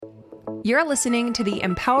You're listening to the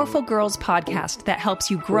Empowerful Girls podcast that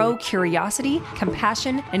helps you grow curiosity,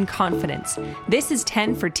 compassion, and confidence. This is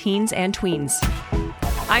 10 for teens and tweens.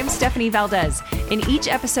 I'm Stephanie Valdez. In each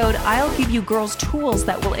episode, I'll give you girls tools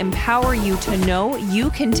that will empower you to know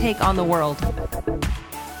you can take on the world.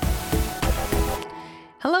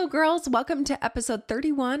 Hello, girls. Welcome to episode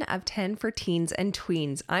 31 of 10 for Teens and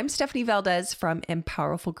Tweens. I'm Stephanie Valdez from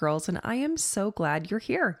Empowerful Girls, and I am so glad you're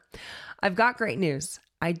here. I've got great news.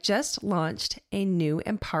 I just launched a new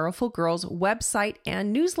Empowerful Girls website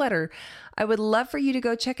and newsletter. I would love for you to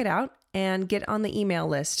go check it out and get on the email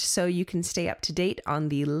list so you can stay up to date on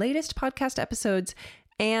the latest podcast episodes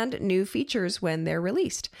and new features when they're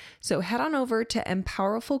released. So head on over to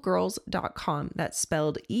empowerfulgirls.com. That's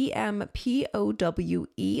spelled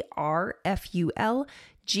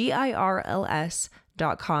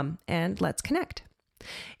EMPOWERFULGIRLS.com, and let's connect.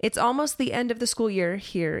 It's almost the end of the school year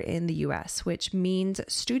here in the US, which means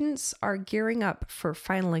students are gearing up for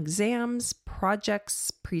final exams,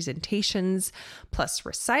 projects, presentations, plus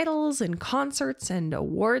recitals and concerts and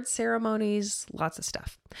award ceremonies, lots of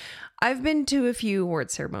stuff. I've been to a few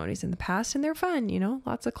award ceremonies in the past and they're fun,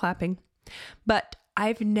 lots of clapping. But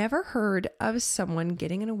I've never heard of someone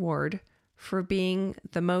getting an award for being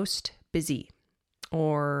the most busy,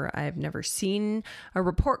 or I've never seen a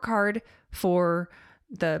report card for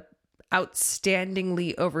the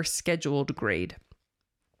outstandingly overscheduled grade.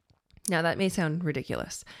 Now that may sound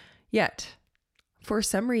ridiculous, yet for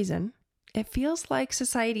some reason, it feels like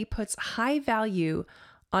society puts high value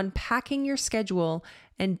on packing your schedule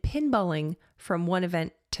and pinballing from one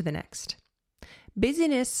event to the next.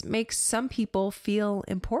 Busyness makes some people feel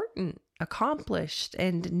important, accomplished,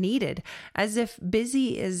 and needed, as if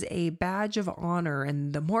busy is a badge of honor,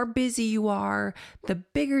 and the more busy you are, the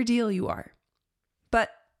bigger deal you are. But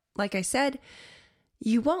like I said,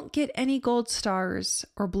 you won't get any gold stars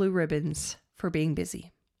or blue ribbons for being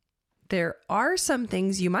busy. There are some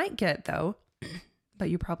things you might get though, but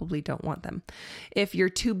you probably don't want them. If you're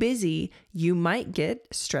too busy, you might get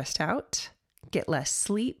stressed out, get less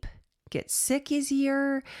sleep, get sick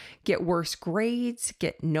easier, get worse grades,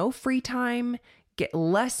 get no free time, get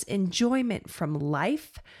less enjoyment from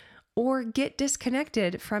life, or get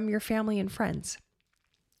disconnected from your family and friends.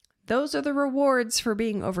 Those are the rewards for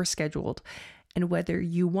being overscheduled. And whether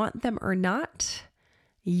you want them or not,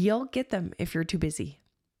 you'll get them if you're too busy.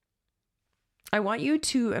 I want you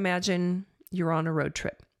to imagine you're on a road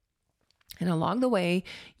trip. And along the way,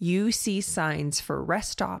 you see signs for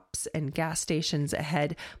rest stops and gas stations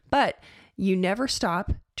ahead, but you never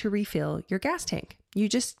stop to refill your gas tank. You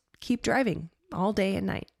just keep driving all day and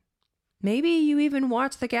night. Maybe you even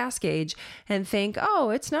watch the gas gauge and think,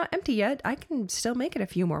 oh, it's not empty yet. I can still make it a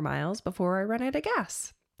few more miles before I run out of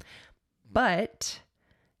gas. But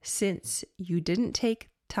since you didn't take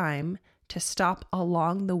time to stop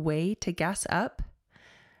along the way to gas up,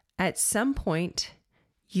 at some point,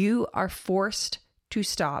 you are forced to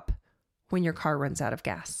stop when your car runs out of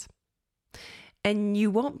gas. And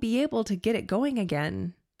you won't be able to get it going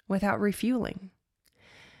again without refueling.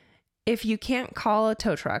 If you can't call a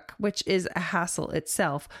tow truck, which is a hassle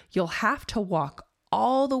itself, you'll have to walk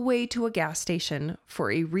all the way to a gas station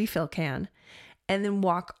for a refill can and then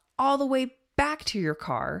walk all the way back to your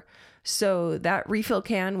car so that refill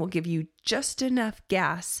can will give you just enough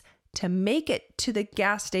gas to make it to the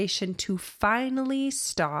gas station to finally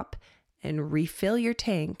stop and refill your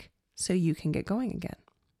tank so you can get going again.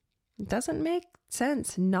 It doesn't make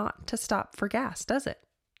sense not to stop for gas, does it?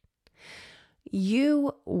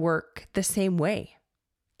 You work the same way.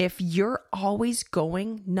 If you're always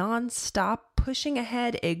going nonstop, pushing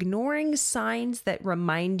ahead, ignoring signs that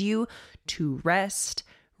remind you to rest,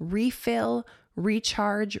 refill,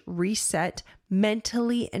 recharge, reset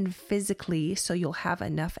mentally and physically so you'll have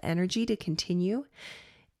enough energy to continue,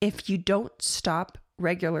 if you don't stop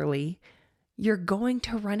regularly, you're going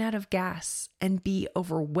to run out of gas and be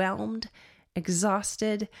overwhelmed,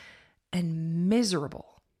 exhausted, and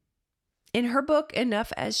miserable. In her book,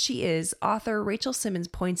 Enough as She Is, author Rachel Simmons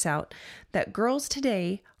points out that girls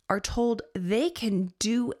today are told they can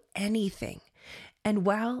do anything. And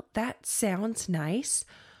while that sounds nice,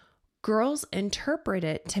 girls interpret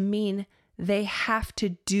it to mean they have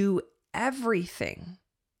to do everything.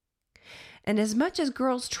 And as much as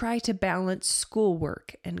girls try to balance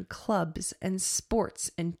schoolwork and clubs and sports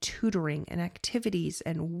and tutoring and activities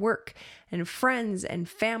and work and friends and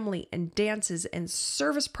family and dances and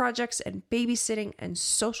service projects and babysitting and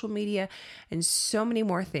social media and so many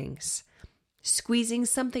more things, squeezing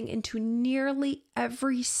something into nearly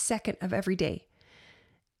every second of every day,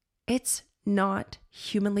 it's not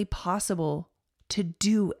humanly possible to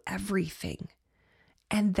do everything.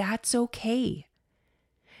 And that's okay.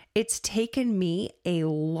 It's taken me a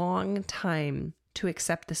long time to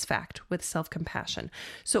accept this fact with self-compassion.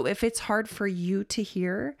 So if it's hard for you to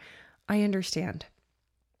hear, I understand.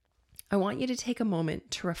 I want you to take a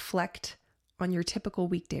moment to reflect on your typical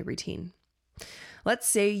weekday routine. Let's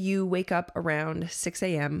say you wake up around 6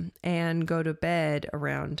 a.m. and go to bed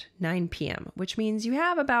around 9 p.m., which means you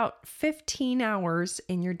have about 15 hours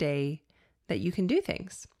in your day that you can do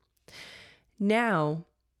things. Now,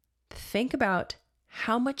 think about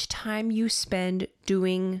how much time you spend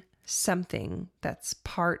doing something that's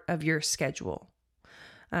part of your schedule.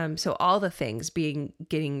 So all the things being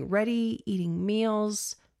getting ready, eating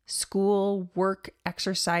meals, school, work,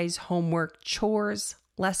 exercise, homework, chores,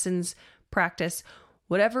 lessons, practice,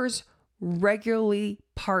 whatever's regularly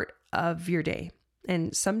part of your day.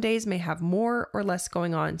 And some days may have more or less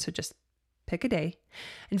going on. So just pick a day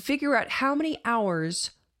and figure out how many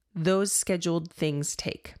hours those scheduled things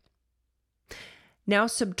take. Now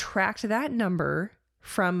subtract that number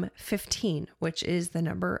from 15, which is the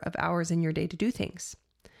number of hours in your day to do things.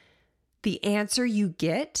 The answer you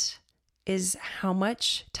get is how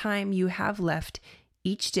much time you have left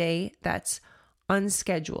each day that's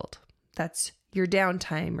unscheduled. That's your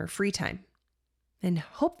downtime or free time. And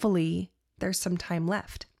hopefully there's some time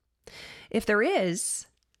left. If there is,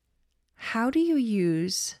 how do you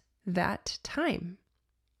use that time?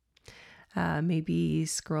 Maybe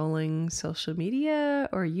scrolling social media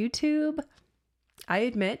or YouTube. I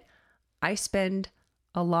admit I spend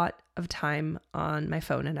a lot of time on my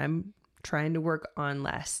phone and I'm trying to work on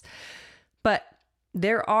less. But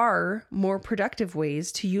there are more productive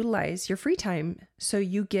ways to utilize your free time so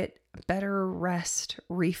you get better rest,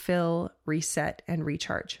 refill, reset, and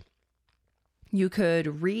recharge. You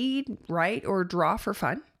could read, write, or draw for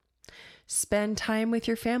fun, spend time with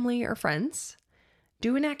your family or friends,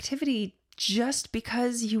 do an activity just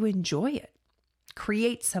because you enjoy it,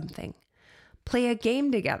 create something, play a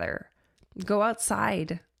game together, go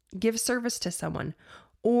outside, give service to someone,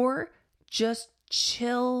 or just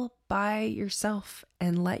chill by yourself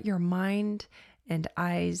and let your mind and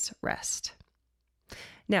eyes rest.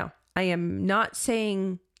 Now, I am not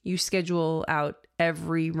saying you schedule out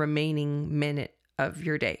every remaining minute of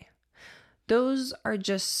your day. Those are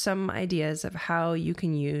just some ideas of how you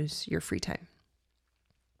can use your free time.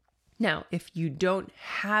 Now, if you don't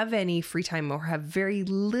have any free time or have very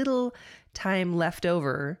little time left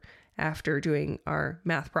over after doing our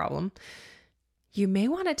math problem, you may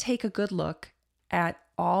want to take a good look at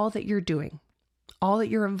all that you're doing, all that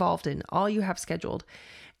you're involved in, all you have scheduled,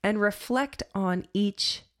 and reflect on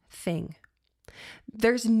each thing.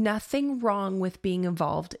 There's nothing wrong with being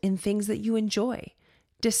involved in things that you enjoy.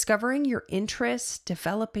 Discovering your interests,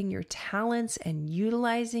 developing your talents, and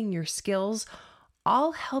utilizing your skills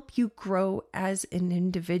all help you grow as an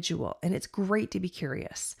individual, and it's great to be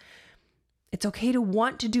curious. It's okay to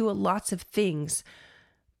want to do lots of things,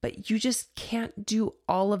 but you just can't do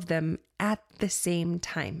all of them at the same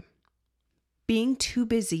time. Being too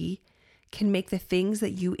busy can make the things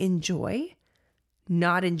that you enjoy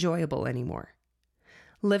not enjoyable anymore.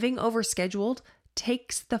 Living overscheduled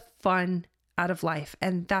takes the fun out of life,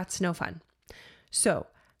 and that's no fun. So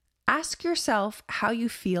ask yourself how you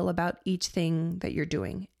feel about each thing that you're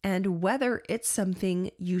doing and whether it's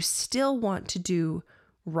something you still want to do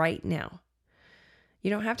right now.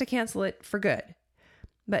 You don't have to cancel it for good.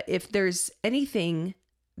 But if there's anything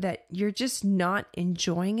that you're just not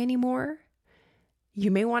enjoying anymore,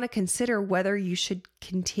 you may want to consider whether you should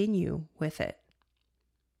continue with it.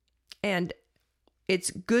 And it's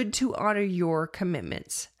good to honor your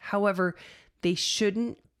commitments. However, they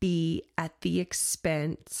shouldn't be at the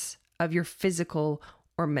expense of your physical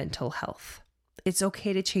or mental health. It's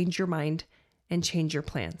okay to change your mind and change your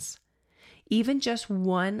plans. Even just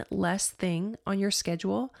one less thing on your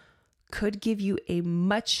schedule could give you a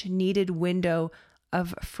much needed window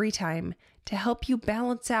of free time to help you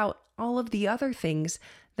balance out all of the other things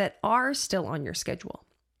that are still on your schedule.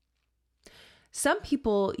 Some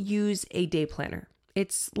people use a day planner.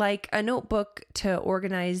 It's like a notebook to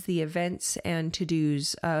organize the events and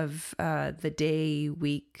to-dos of the day,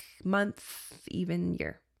 week, month, even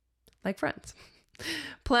year, like friends.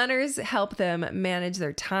 Planners help them manage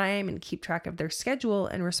their time and keep track of their schedule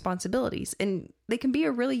and responsibilities, and they can be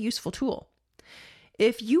a really useful tool.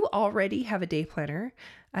 If you already have a day planner,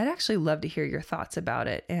 I'd actually love to hear your thoughts about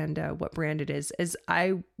it and what brand it is, as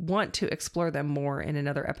I want to explore them more in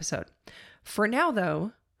another episode. For now,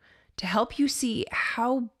 though, to help you see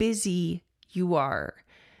how busy you are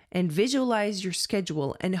and visualize your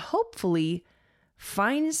schedule and hopefully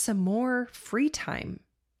find some more free time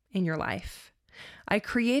in your life, I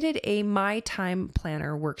created a My Time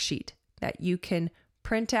Planner worksheet that you can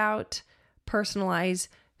print out, personalize,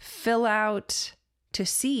 fill out to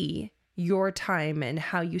see your time and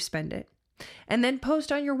how you spend it. And then post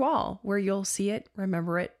on your wall where you'll see it,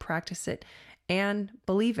 remember it, practice it, and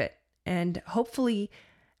believe it. And hopefully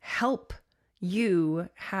help you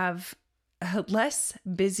have a less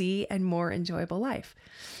busy and more enjoyable life.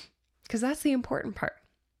 Because that's the important part.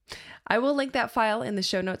 I will link that file in the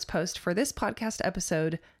show notes post for this podcast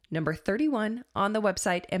episode number 31 on the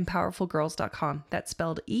website empowerfulgirls.com. That's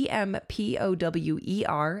spelled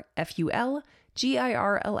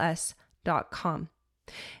EMPOWERFULGIRLS.com.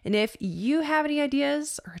 And if you have any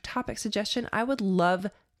ideas or a topic suggestion, I would love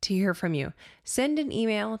to hear from you. Send an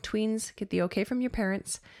email, tweens, get the okay from your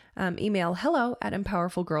parents. Email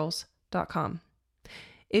hello@empowerfulgirls.com.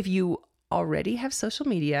 If you already have social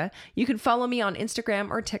media, you can follow me on Instagram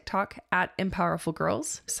or TikTok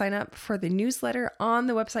 @empowerfulgirls. Sign up for the newsletter on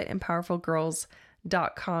the website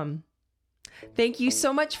empowerfulgirls.com. Thank you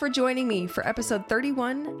so much for joining me for episode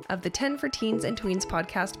 31 of the 10 for Teens and Tweens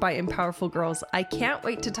podcast by Empowerful Girls. I can't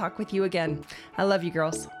wait to talk with you again. I love you,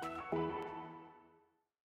 girls.